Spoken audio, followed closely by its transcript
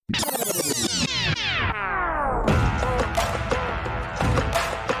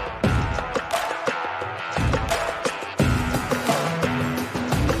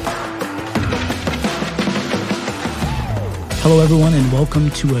everyone, and welcome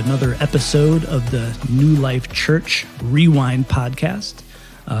to another episode of the New Life Church Rewind podcast.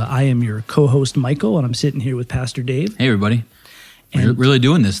 I am your co-host, Michael, and I'm sitting here with Pastor Dave. Hey, everybody. We're really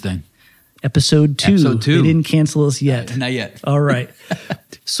doing this thing. Episode 2. They didn't cancel us yet. Not yet. All right.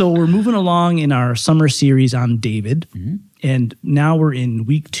 So we're moving along in our summer series on David, and now we're in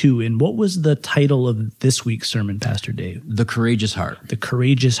week 2. And what was the title of this week's sermon, Pastor Dave? The Courageous Heart. The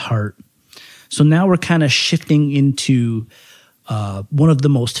Courageous Heart. So now we're kind of shifting into one of the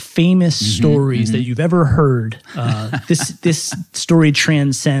most famous stories that you've ever heard. This story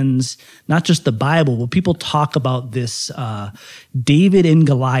transcends not just the Bible, but people talk about this David and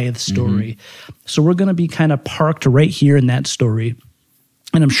Goliath story. So we're going to be kind of parked right here in that story.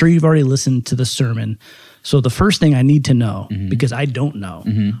 And I'm sure you've already listened to the sermon. So the first thing I need to know, because I don't know,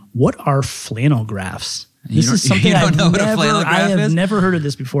 what are flannel graphs? This is something I have never heard of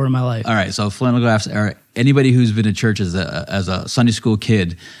this before in my life. All right, so flannel graphs are anybody who's been to church as a Sunday school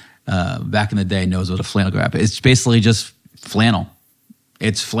kid back in the day knows what a flannel graph is. It's basically just flannel.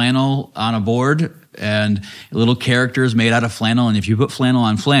 It's flannel on a board and little characters made out of flannel, and if you put flannel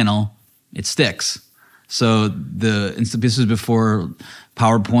on flannel, it sticks. So this is before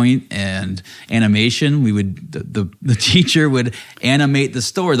PowerPoint and animation. We would the teacher would animate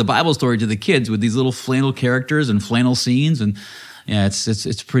the Bible story to the kids with these little flannel characters and flannel scenes, and yeah,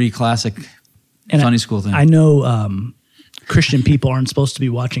 it's pretty classic Sunday school thing. I know Christian people aren't supposed to be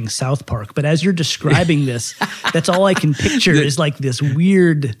watching South Park, but as you're describing this, that's all I can picture is like this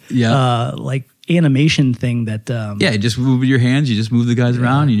weird like animation thing that you just move your hands, you just move the guys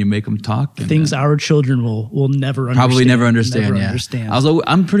around and you make them talk. Things our children will never understand. Probably never understand. Although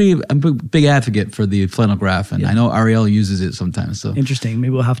I'm a big advocate for the flannel graph, and I know Ariel uses it sometimes. So interesting.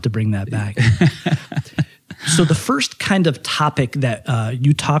 Maybe we'll have to bring that back. So the first kind of topic that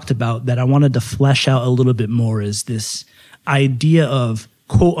you talked about that I wanted to flesh out a little bit more is this idea of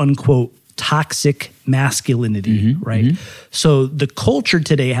quote unquote toxic masculinity, right? So the culture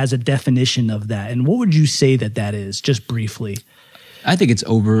today has a definition of that. And what would you say that is, just briefly? I think it's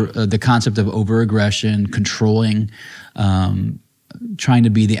the concept of over-aggression, controlling, trying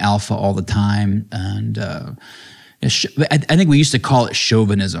to be the alpha all the time. And I think we used to call it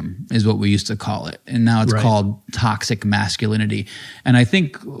chauvinism is what we used to call it. And now it's called toxic masculinity. And I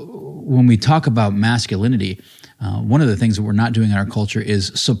think when we talk about masculinity, one of the things that we're not doing in our culture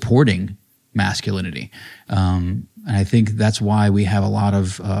is supporting masculinity. And I think that's why we have a lot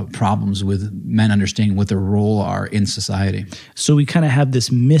of problems with men understanding what their role are in society. So we kind of have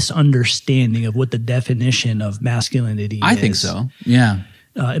this misunderstanding of what the definition of masculinity is. I think so, yeah.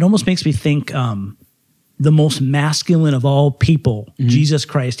 It almost makes me think the most masculine of all people, Jesus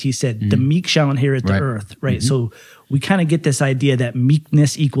Christ, he said, the meek shall inherit the earth, right? So we kind of get this idea that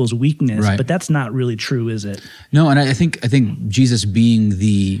meekness equals weakness, but that's not really true, is it? No, and I think Jesus being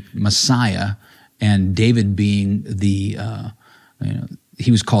the Messiah and David being the, he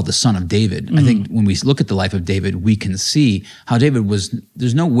was called the son of David. I think when we look at the life of David, we can see how David was,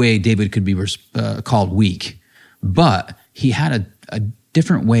 there's no way David could be called weak, but he had a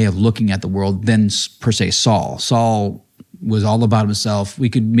different way of looking at the world than per se Saul. Saul was all about himself. We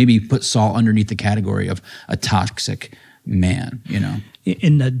could maybe put Saul underneath the category of a toxic man,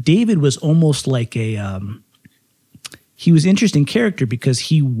 And David was almost like he was an interesting character because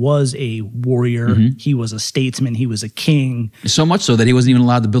he was a warrior, he was a statesman, he was a king. So much so that he wasn't even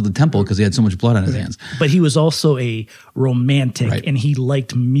allowed to build the temple because he had so much blood on his hands. But he was also a romantic, and he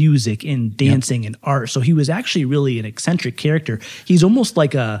liked music and dancing and art. So he was actually really an eccentric character. He's almost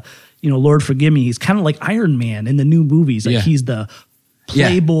like a, Lord forgive me, he's kind of like Iron Man in the new movies. Like he's the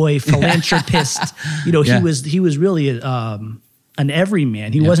playboy philanthropist. He was really an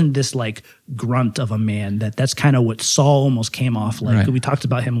everyman. He wasn't this like grunt of a man. That's kind of what Saul almost came off like. We talked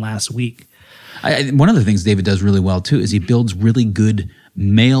about him last week. One of the things David does really well too is he builds really good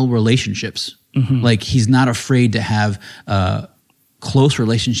male relationships. Like he's not afraid to have close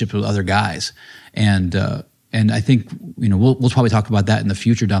relationships with other guys, and I think we'll probably talk about that in the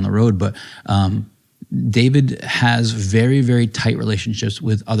future down the road. But David has very, very tight relationships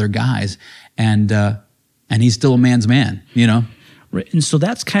with other guys, and he's still a man's man. Right. And so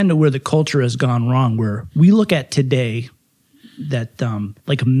that's kind of where the culture has gone wrong, where we look at today that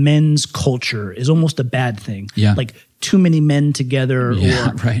like men's culture is almost a bad thing. Yeah. Like too many men together,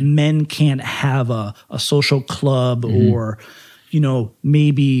 or men can't have a social club, or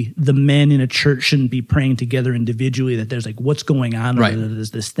maybe the men in a church shouldn't be praying together individually, that there's like what's going on, or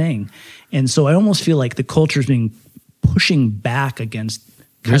there's this thing. And so I almost feel like the culture's being pushing back against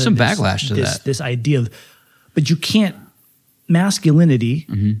there's some backlash to that. This idea of, but you can't, masculinity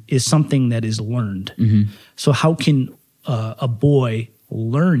is something that is learned. So how can a boy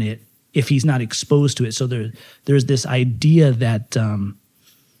learn it if he's not exposed to it? So there's this idea that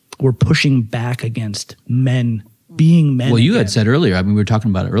we're pushing back against men being men. Well, you again. had said earlier, I mean, we were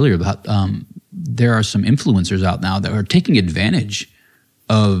talking about it earlier, about there are some influencers out now that are taking advantage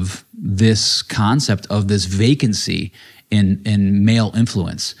of this concept of this vacancy in male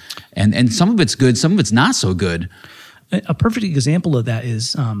influence. And some of it's good, some of it's not so good. A perfect example of that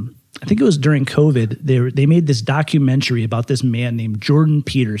is, I think it was during COVID, they made this documentary about this man named Jordan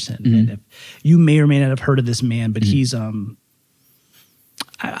Peterson. Mm-hmm. And you may or may not have heard of this man, but he's, I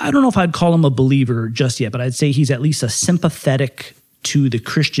don't know if I'd call him a believer just yet, but I'd say he's at least a sympathetic to the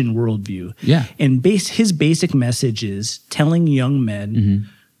Christian worldview. Yeah. And his basic message is telling young men,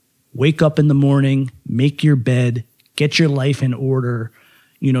 wake up in the morning, make your bed, get your life in order.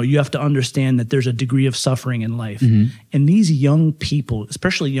 You know, you have to understand that there's a degree of suffering in life. And these young people,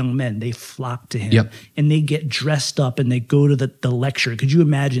 especially young men, they flock to him. Yep. And they get dressed up and they go to the lecture. Could you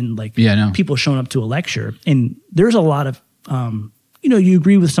imagine people showing up to a lecture? And there's a lot of, you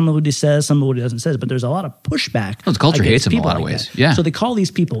agree with some of what he says, some of what he doesn't say, but there's a lot of pushback. Well, the culture hates him in a lot of ways. That. Yeah. So they call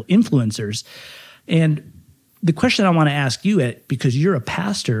these people influencers. And the question I want to ask you, because you're a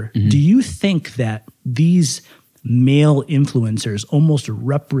pastor, do you think that these male influencers almost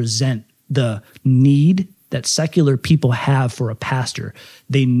represent the need that secular people have for a pastor?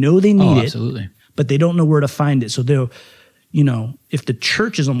 They know they need absolutely. it, but they don't know where to find it. So they'll, if the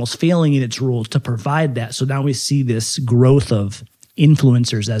church is almost failing in its role to provide that, so now we see this growth of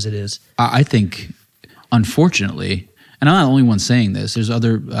influencers as it is. I think, unfortunately, and I'm not the only one saying this, there's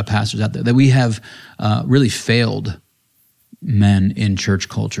other pastors out there, that we have really failed men in church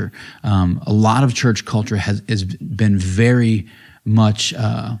culture. A lot of church culture has been very much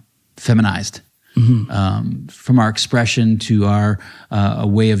feminized. From our expression to our a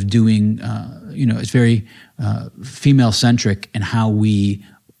way of doing, it's very female-centric in how we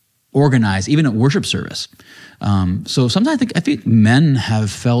organize, even at worship service. So sometimes I think men have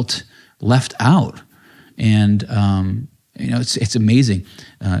felt left out. And, it's amazing.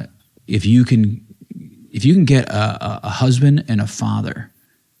 If you can get a husband and a father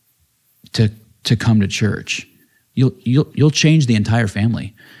to come to church, you'll change the entire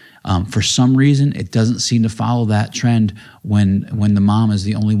family. For some reason, it doesn't seem to follow that trend when the mom is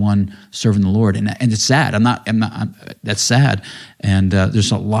the only one serving the Lord, and it's sad. That's sad. And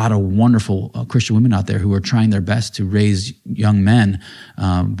there's a lot of wonderful Christian women out there who are trying their best to raise young men,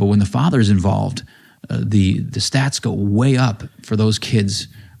 but when the father is involved, the stats go way up for those kids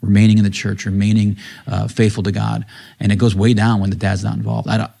remaining in the church, remaining faithful to God, and it goes way down when the dad's not involved.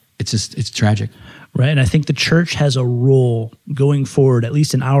 It's tragic. Right, and I think the church has a role going forward, at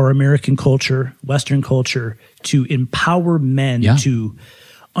least in our American culture, Western culture, to empower men to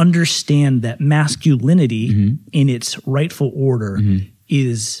understand that masculinity in its rightful order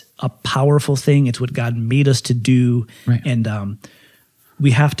is a powerful thing. It's what God made us to do. Right. And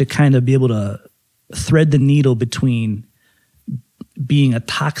we have to kind of be able to thread the needle between being a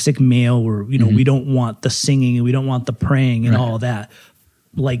toxic male where, we don't want the singing and we don't want the praying and all that.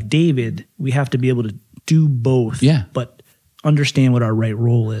 Like David, we have to be able to do both, but understand what our right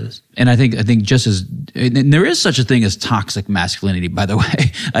role is. And I think just as and there is such a thing as toxic masculinity, by the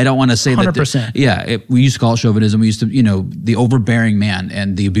way. I don't want to say 100%. That. We used to call it chauvinism. We used to, the overbearing man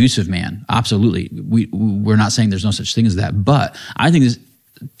and the abusive man. Absolutely. We're not saying there's no such thing as that. But I think there's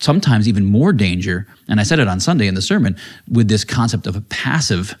sometimes even more danger, and I said it on Sunday in the sermon, with this concept of a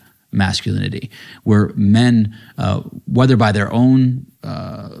passive masculinity, where men, whether by their own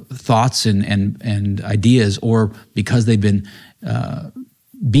thoughts and ideas, or because they've been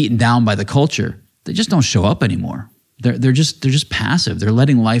beaten down by the culture, they just don't show up anymore. They're just passive. They're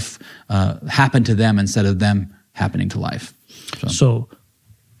letting life happen to them instead of them happening to life. So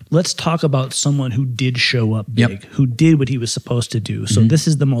let's talk about someone who did show up big, who did what he was supposed to do. So this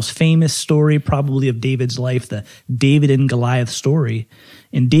is the most famous story probably of David's life, the David and Goliath story.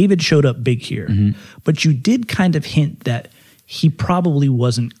 And David showed up big here. But you did kind of hint that he probably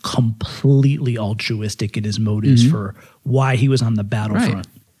wasn't completely altruistic in his motives for why he was on the battlefront.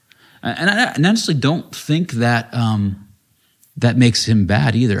 Right. And I honestly don't think that that makes him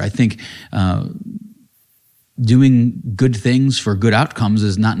bad either. I think doing good things for good outcomes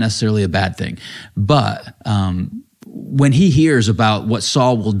is not necessarily a bad thing. But when he hears about what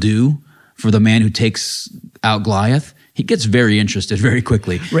Saul will do for the man who takes out Goliath, he gets very interested very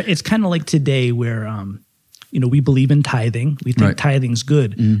quickly. Right. It's kind of like today where, we believe in tithing. We think tithing's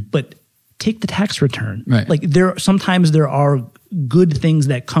good, but take the tax return. Right. Like sometimes there are good things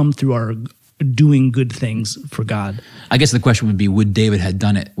that come through our doing good things for God. I guess the question would be, would David have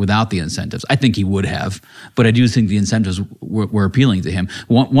done it without the incentives? I think he would have, but I do think the incentives were appealing to him.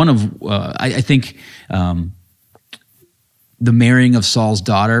 I think the marrying of Saul's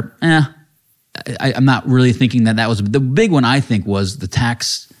daughter, I'm not really thinking that was the big one. I think was the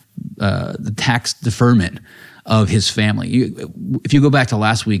tax deferment of his family. If you go back to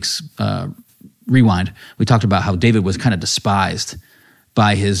last week's rewind, we talked about how David was kind of despised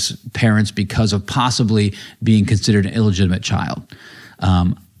by his parents because of possibly being considered an illegitimate child.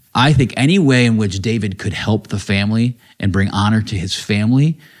 I think any way in which David could help the family and bring honor to his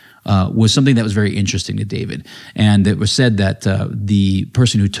family was something that was very interesting to David. And it was said that the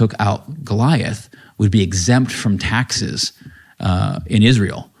person who took out Goliath would be exempt from taxes in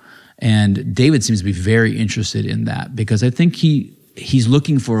Israel. And David seems to be very interested in that because I think he's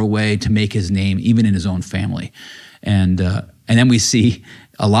looking for a way to make his name even in his own family. And then we see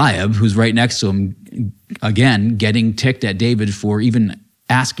Eliab, who's right next to him, again, getting ticked at David for even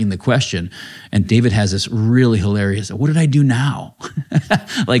asking the question. And David has this really hilarious, what did I do now?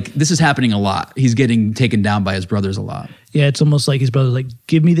 Like, this is happening a lot. He's getting taken down by his brothers a lot. Yeah, it's almost like his brother's like,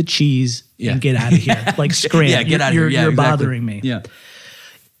 give me the cheese and get out of here. Like, scram. Yeah, get out of here. Yeah, you're exactly. bothering me. Yeah.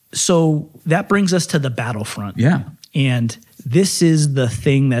 So that brings us to the battlefront. Yeah. And this is the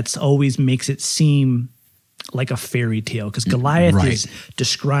thing that's always makes it seem like a fairy tale, because Goliath is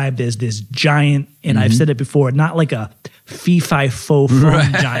described as this giant, and I've said it before, not like a fee-fi-fo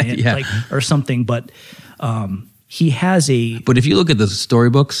giant like or something, but he has a... But if you look at the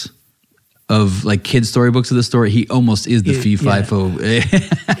storybooks of like kids' storybooks of the story, he almost is the fee-fi-fo.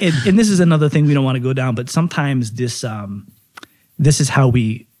 And this is another thing we don't want to go down, but sometimes this is how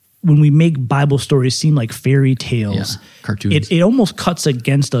when we make Bible stories seem like fairy tales, cartoons, it almost cuts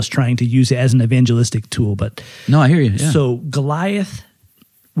against us trying to use it as an evangelistic tool. But no, I hear you. Yeah. So Goliath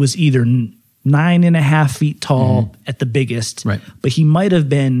was either 9.5 feet tall at the biggest, but he might have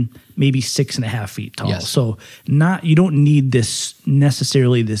been maybe 6.5 feet tall. Yes. So you don't need this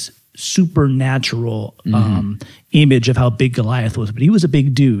supernatural image of how big Goliath was, but he was a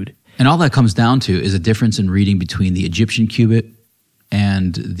big dude. And all that comes down to is a difference in reading between the Egyptian cubit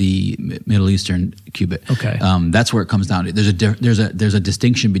and the Middle Eastern cubit. Okay, that's where it comes down to. There's a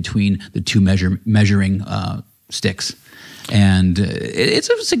distinction between the two measuring sticks, and it's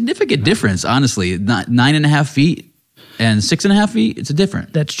a significant difference. Honestly, 9.5 feet and 6.5 feet. It's a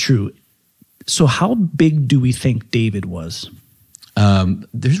different. That's true. So, how big do we think David was?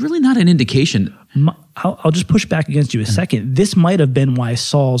 There's really not an indication. I'll just push back against you a second. This might have been why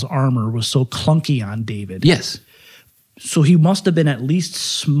Saul's armor was so clunky on David. Yes. So he must have been at least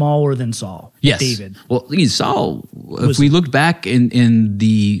smaller than Saul. Yes. David. Well, Saul, if we look back in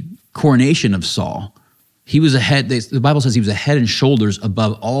the coronation of Saul, he was a head, the Bible says he was a head and shoulders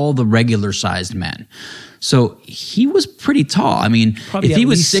above all the regular sized men. So he was pretty tall. I mean, probably if he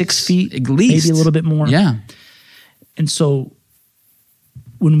was 6 feet, at least, maybe a little bit more. Yeah. And so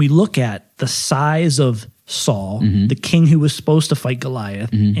when we look at the size of Saul, the king who was supposed to fight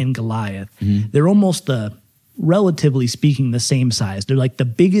Goliath, and Goliath, they're almost relatively speaking, the same size. They're like the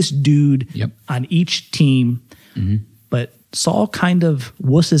biggest dude on each team, but Saul kind of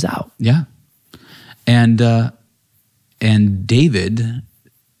wusses out. Yeah. And David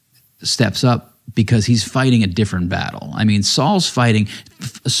steps up because he's fighting a different battle. I mean, Saul is fighting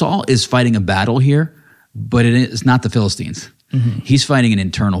a battle here, but it is not the Philistines. He's fighting an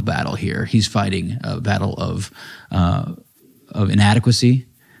internal battle here. He's fighting a battle of inadequacy.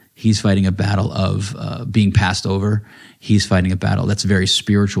 He's fighting a battle of being passed over. He's fighting a battle that's very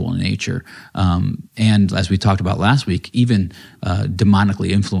spiritual in nature. And as we talked about last week, even demonically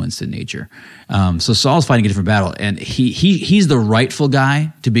influenced in nature. So Saul's fighting a different battle, and he's the rightful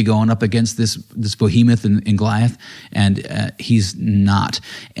guy to be going up against this behemoth in Goliath, and he's not.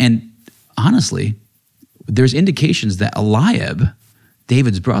 And honestly, there's indications that Eliab,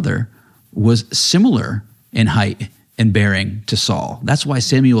 David's brother, was similar in height and bearing to Saul. That's why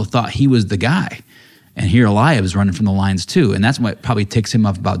Samuel thought he was the guy. And here Eliab is running from the lines too. And that's what probably ticks him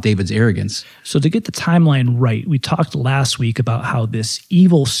off about David's arrogance. So to get the timeline right, we talked last week about how this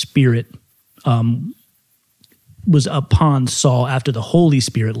evil spirit was upon Saul after the Holy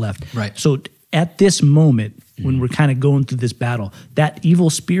Spirit left. Right. So at this moment, when we're kind of going through this battle, that evil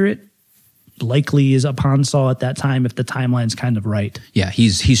spirit likely is upon Saul at that time, if the timeline's kind of right. Yeah,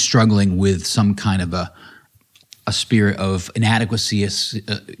 he's struggling with some kind of a spirit of inadequacy.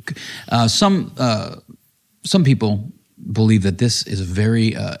 Some people believe that this is a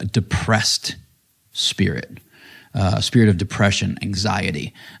very depressed spirit, a spirit of depression,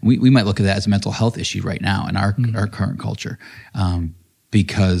 anxiety. We might look at that as a mental health issue right now in our current culture,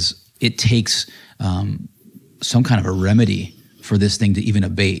 because it takes some kind of a remedy for this thing to even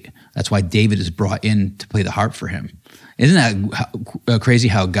abate. That's why David is brought in to play the harp for him. Isn't that crazy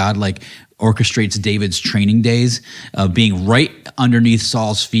how God like orchestrates David's training days of being right underneath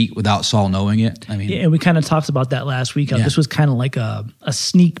Saul's feet without Saul knowing it? I mean, yeah, and we kind of talked about that last week. How this was kind of like a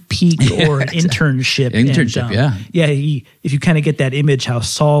sneak peek or an internship. Yeah. If you kind of get that image, how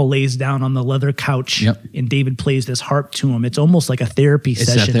Saul lays down on the leather couch and David plays this harp to him. It's almost like a therapy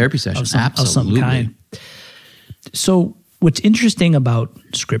session. It's a therapy session, of some kind. So what's interesting about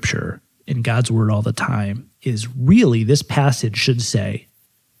Scripture and God's Word all the time is really this passage should say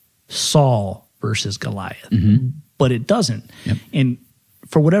Saul versus Goliath, but it doesn't. And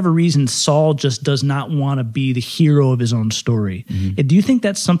for whatever reason, Saul just does not want to be the hero of his own story. And do you think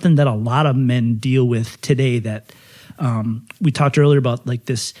that's something that a lot of men deal with today? That we talked earlier about, like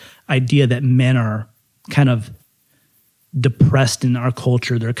this idea that men are kind of depressed in our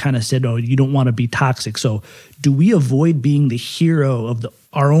culture. They're kind of said, oh, you don't want to be toxic. So do we avoid being the hero of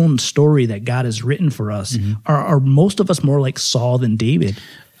our own story that God has written for us? Are most of us more like Saul than David?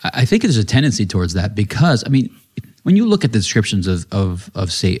 I think there's a tendency towards that because, I mean, when you look at the descriptions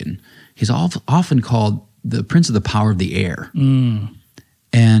of Satan, he's often called the prince of the power of the air.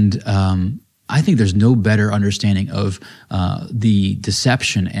 And I think there's no better understanding of the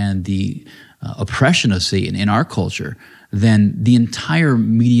deception and the oppression of Satan in our culture than the entire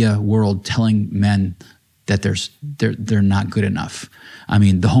media world telling men that they're not good enough. I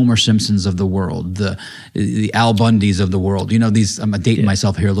mean, the Homer Simpsons of the world, the Al Bundys of the world. You know, these. I'm dating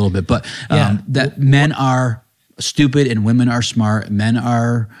myself here a little bit, but that men are stupid and women are smart. Men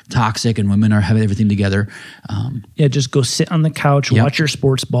are toxic and women are having everything together. Just go sit on the couch, watch your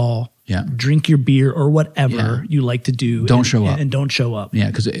sports ball, drink your beer or whatever you like to do. Don't show up. And don't show up. Yeah,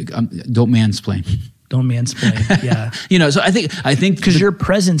 because don't mansplain. Don't mansplain. Yeah. So I think because your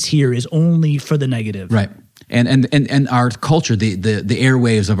presence here is only for the negative, right? And our culture, the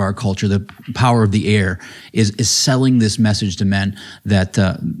airwaves of our culture, the power of the air is selling this message to men that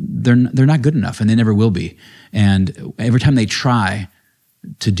they're not good enough and they never will be. And every time they try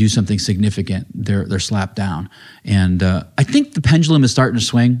to do something significant, they're slapped down. And I think the pendulum is starting to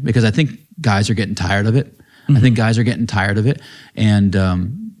swing because I think guys are getting tired of it. I think guys are getting tired of it. And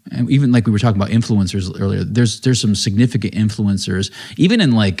even like we were talking about influencers earlier, there's some significant influencers, even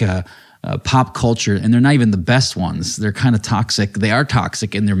in like pop culture, and they're not even the best ones. They're kind of toxic. They are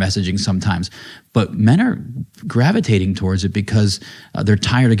toxic in their messaging sometimes, but men are gravitating towards it because they're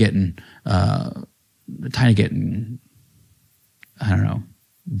tired of getting, I don't know,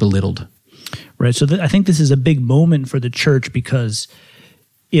 belittled. Right. So I think this is a big moment for the church because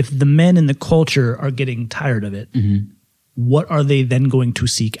if the men in the culture are getting tired of it, what are they then going to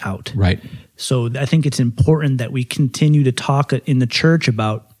seek out? Right. So I think it's important that we continue to talk in the church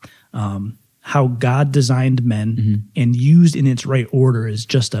about how God designed men and used in its right order is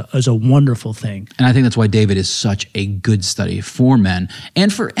just a wonderful thing. And I think that's why David is such a good study for men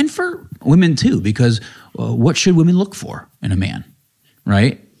and for women too, because what should women look for in a man,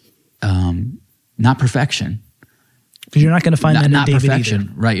 right? Not perfection. Because you're not going to find that in David perfection,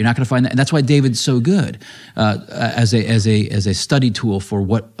 either. Right? You're not going to find that, and that's why David's so good as a study tool for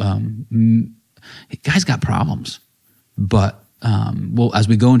what guys got problems, but as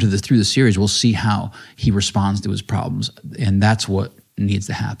we go through the series, we'll see how he responds to his problems, and that's what needs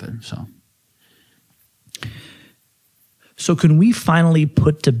to happen. So can we finally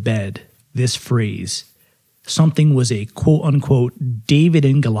put to bed this phrase? Something was a quote unquote David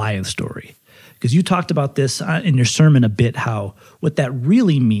and Goliath story. Because you talked about this in your sermon a bit, how what that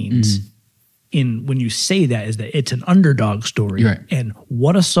really means when you say that is that it's an underdog story. Right. And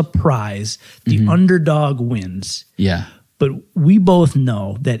what a surprise, the underdog wins. Yeah. But we both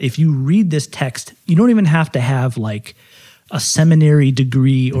know that if you read this text, you don't even have to have like a seminary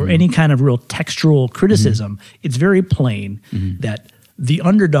degree or any kind of real textual criticism. It's very plain that the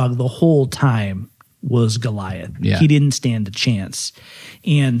underdog the whole time was Goliath. Yeah. He didn't stand a chance.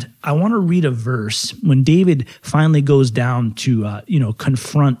 And I want to read a verse when David finally goes down to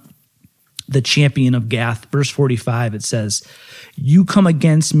confront the champion of Gath. Verse 45, it says, "You come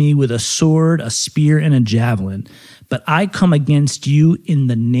against me with a sword, a spear, and a javelin, but I come against you in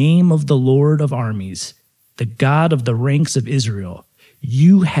the name of the Lord of armies, the God of the ranks of Israel.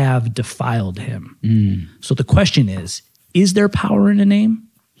 You have defiled him." So the question is there power in a name?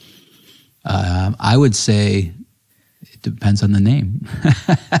 I would say it depends on the name.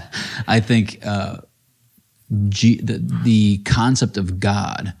 I think the concept of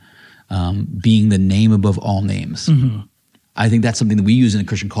God being the name above all names, I think that's something that we use in the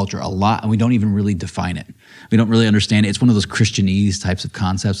Christian culture a lot, and we don't even really define it. We don't really understand it. It's one of those Christianese types of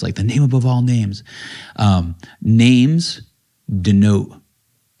concepts, like the name above all names. Names denote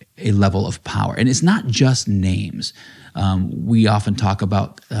a level of power, and it's not just names. We often talk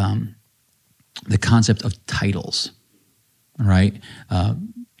about the concept of titles, right?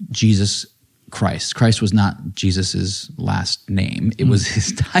 Jesus Christ. Christ was not Jesus's last name; it was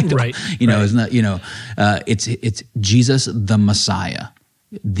his title. Right. It's not. It's Jesus the Messiah,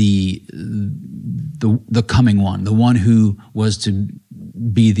 the coming one, the one who was to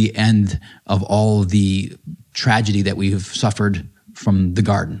be the end of all the tragedy that we have suffered from the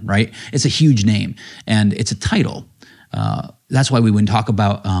garden. Right? It's a huge name, and it's a title. That's why we would talk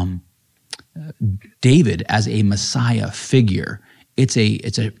about David as a Messiah figure. It's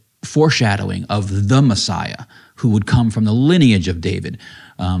a foreshadowing of the Messiah who would come from the lineage of David.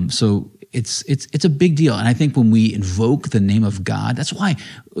 So it's a big deal. And I think when we invoke the name of God, that's why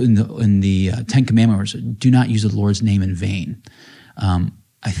in the Ten Commandments, do not use the Lord's name in vain.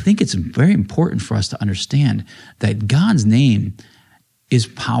 I think it's very important for us to understand that God's name is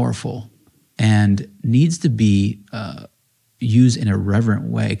powerful and needs to be used in a reverent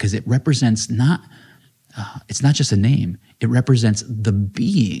way, because it represents it's not just a name. It represents the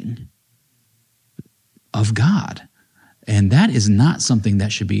being of God. And that is not something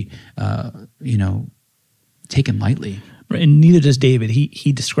that should be, taken lightly. Right, and neither does David.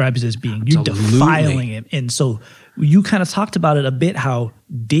 He describes it as being, you're Absolutely. defiling it. And so you kind of talked about it a bit, how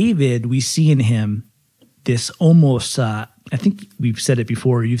David, we see in him this almost, I think we've said it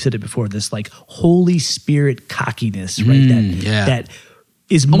before, you've said it before, this like Holy Spirit cockiness, right? That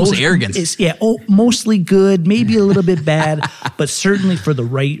is almost arrogance. Mostly good, maybe a little bit bad, but certainly for the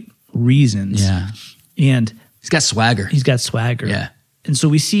right reasons. Yeah. And he's got swagger. Yeah. And so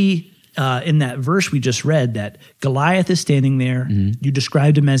we see in that verse we just read that Goliath is standing there. Mm-hmm. You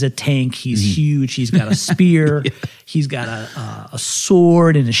described him as a tank. He's huge. He's got a spear. Yeah. He's got a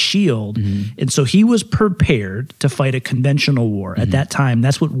sword and a shield. Mm-hmm. And so he was prepared to fight a conventional war. At that time,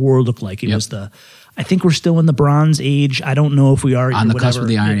 that's what war looked like. It was I think we're still in the Bronze Age. I don't know if we are. On the cusp of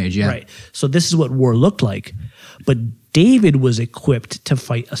the Iron Age, yeah. Right. So this is what war looked like. But David was equipped to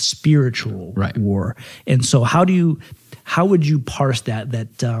fight a spiritual war. And so how would you parse that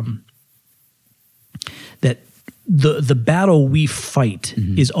the battle we fight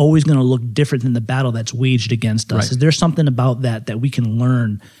is always going to look different than the battle that's waged against us? Is there something about that we can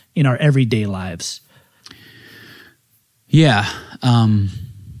learn in our everyday lives? Yeah.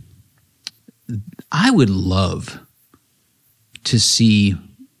 I would love to see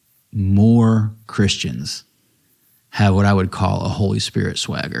more Christians have what I would call a Holy Spirit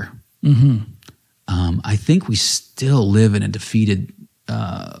swagger. Mm-hmm. I think we still live in a defeated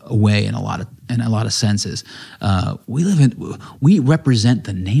way in a lot of senses. We represent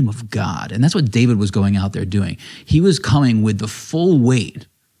the name of God, and that's what David was going out there doing. He was coming with the full weight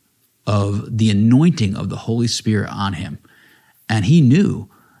of the anointing of the Holy Spirit on him, and he knew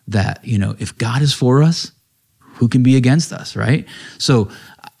that if God is for us, who can be against us, right? So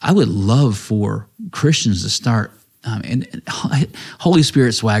I would love for Christians to start. And Holy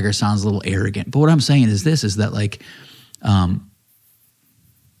Spirit swagger sounds a little arrogant, but what I'm saying is that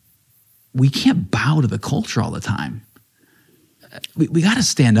we can't bow to the culture all the time. We got to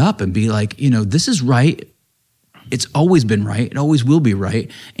stand up and be like, this is right. It's always been right. It always will be right.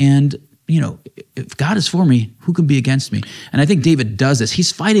 And, if God is for me, who can be against me? And I think David does this.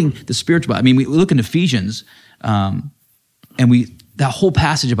 He's fighting the spiritual. I mean, we look in Ephesians, and that whole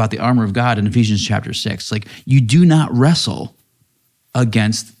passage about the armor of God in Ephesians chapter 6, like, you do not wrestle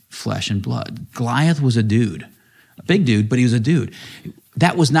against flesh and blood. Goliath was a dude, a big dude, but he was a dude.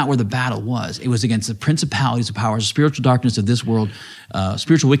 That was not where the battle was. It was against the principalities, the powers, spiritual darkness of this world,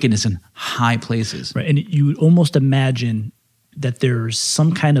 spiritual wickedness in high places. Right, and you would almost imagine that there's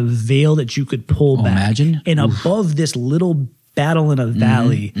some kind of veil that you could pull back. Imagine. And above this little battle in a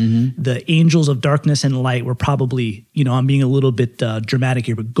valley, the angels of darkness and light were probably, I'm being a little bit dramatic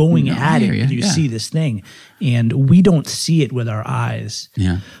here, but going at it, you see this thing. And we don't see it with our eyes.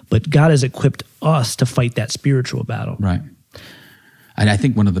 Yeah. But God has equipped us to fight that spiritual battle. Right. And I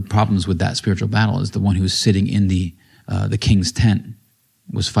think one of the problems with that spiritual battle is the one who was sitting in the king's tent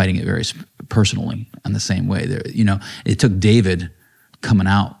was fighting it very personally in the same way. It took David coming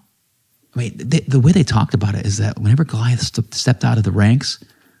out. I mean, the way they talked about it is that whenever Goliath stepped out of the ranks,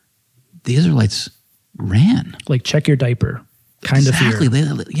 the Israelites ran. Like, check your diaper kind of fear. Exactly.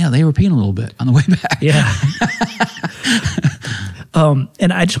 They were peeing a little bit on the way back. Yeah.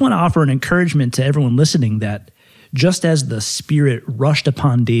 And I just want to offer an encouragement to everyone listening that just as the Spirit rushed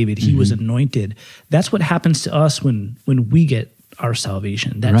upon David, he was anointed. That's what happens to us when we get our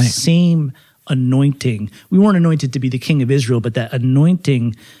salvation. That same anointing. We weren't anointed to be the king of Israel, but that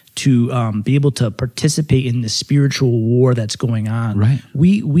anointing to be able to participate in the spiritual war that's going on. Right.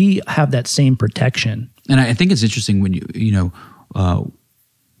 We have that same protection. And I think it's interesting when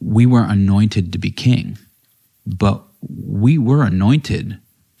we weren't anointed to be king, but we were anointed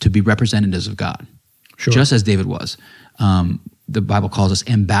to be representatives of God, just as David was. The Bible calls us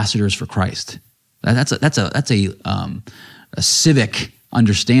ambassadors for Christ. That's a civic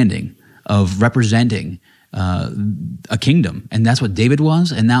understanding of representing a kingdom, and that's what David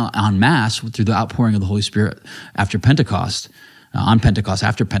was. And now, en masse, through the outpouring of the Holy Spirit after Pentecost,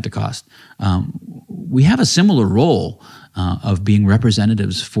 after Pentecost, we have a similar role of being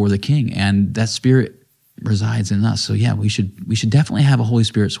representatives for the King, and that Spirit resides in us. So yeah, we should definitely have a Holy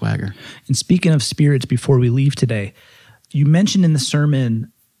Spirit swagger. And speaking of spirits, before we leave today, you mentioned in the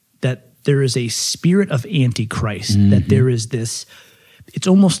sermon that there is a spirit of Antichrist, that there is this, it's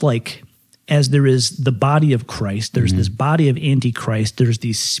almost like as there is the body of Christ, there's this body of Antichrist, there's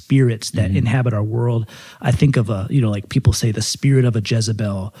these spirits that inhabit our world. I think of like people say the spirit of a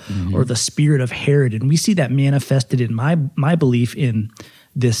Jezebel or the spirit of Herod. And we see that manifested in my belief in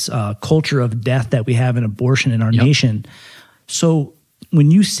this culture of death that we have in abortion in our nation. So when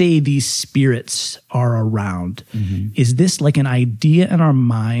you say these spirits are around, is this like an idea in our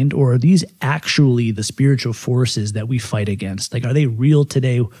mind, or are these actually the spiritual forces that we fight against? Like, are they real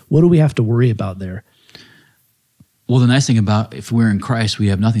today? What do we have to worry about there? Well, the nice thing about if we're in Christ, we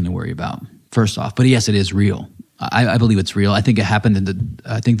have nothing to worry about, first off. But yes, it is real. I believe it's real. I think it happened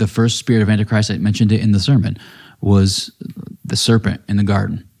I think the first spirit of Antichrist, I mentioned it in the sermon, was the serpent in the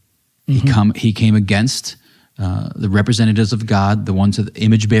garden. He came against the representatives of God, the ones, the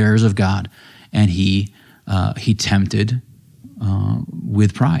image bearers of God, and he tempted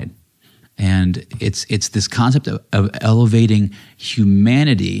with pride. And it's this concept of elevating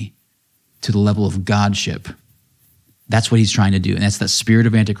humanity to the level of godship. That's what he's trying to do, and that's that spirit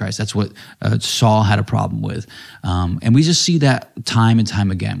of Antichrist. That's what Saul had a problem with, and we just see that time and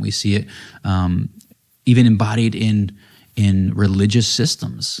time again. We see it even embodied in religious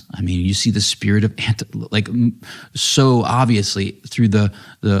systems. I mean, you see the spirit of so obviously through the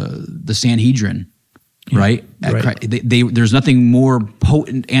Sanhedrin, right? There's nothing more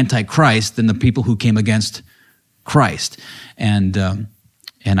potent anti-Christ than the people who came against Christ, and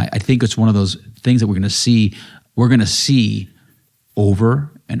I think it's one of those things that we're going to see. We're going to see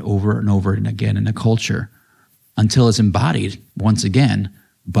over and over and over and again in the culture until it's embodied once again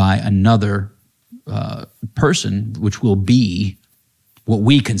by another person, which will be what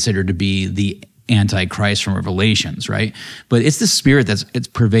we consider to be the Antichrist from Revelations, right? But it's the spirit it's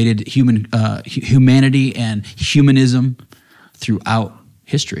pervaded humanity and humanism throughout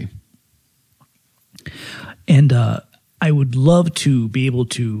history. And I would love to be able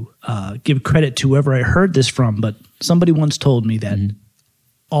to give credit to whoever I heard this from, but somebody once told me that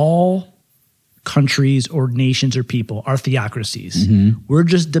all countries or nations or people are theocracies. We're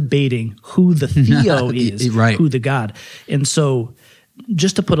just debating who the theo is, who the God. And so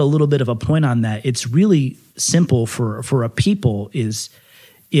just to put a little bit of a point on that, it's really simple for a people is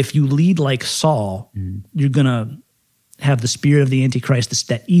if you lead like Saul, you're going to have the spirit of the Antichrist,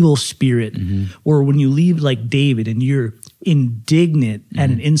 that evil spirit, or when you lead like David and you're indignant at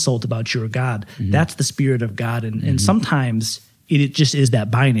an insult about your God, that's the spirit of God. And sometimes it just is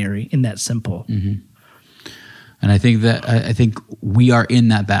that binary in that simple. And I think we are in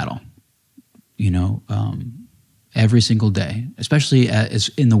that battle, every single day, especially as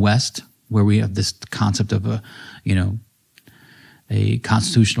in the West, where we have this concept of a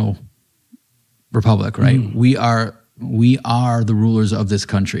constitutional republic, right? We are the rulers of this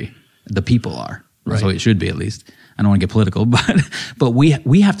country. The people are. That's how it should be, at least. I don't want to get political, but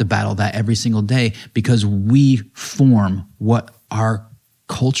we have to battle that every single day because we form what our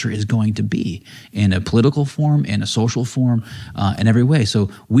culture is going to be in a political form, in a social form, in every way. So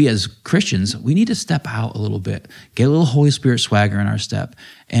we as Christians, we need to step out a little bit, get a little Holy Spirit swagger in our step,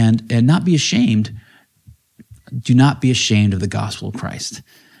 and not be ashamed. Do not be ashamed of the gospel of Christ,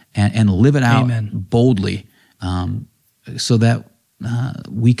 and live it out boldly, so that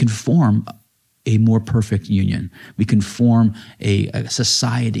we can form a more perfect union. We can form a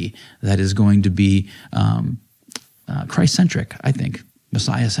society that is going to be Christ-centric, I think,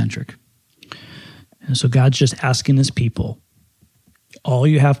 Messiah-centric. And so God's just asking his people, all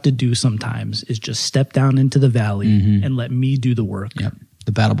you have to do sometimes is just step down into the valley and let me do the work. Yep.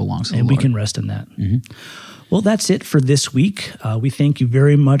 The battle belongs to the Lord. And we can rest in that. Well, that's it for this week. We thank you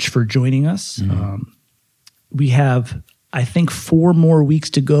very much for joining us. We have, I think, 4 more weeks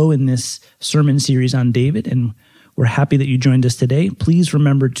to go in this sermon series on David, and we're happy that you joined us today. Please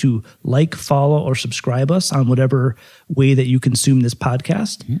remember to like, follow, or subscribe us on whatever way that you consume this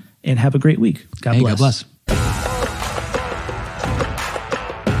podcast, and have a great week. God bless. God bless.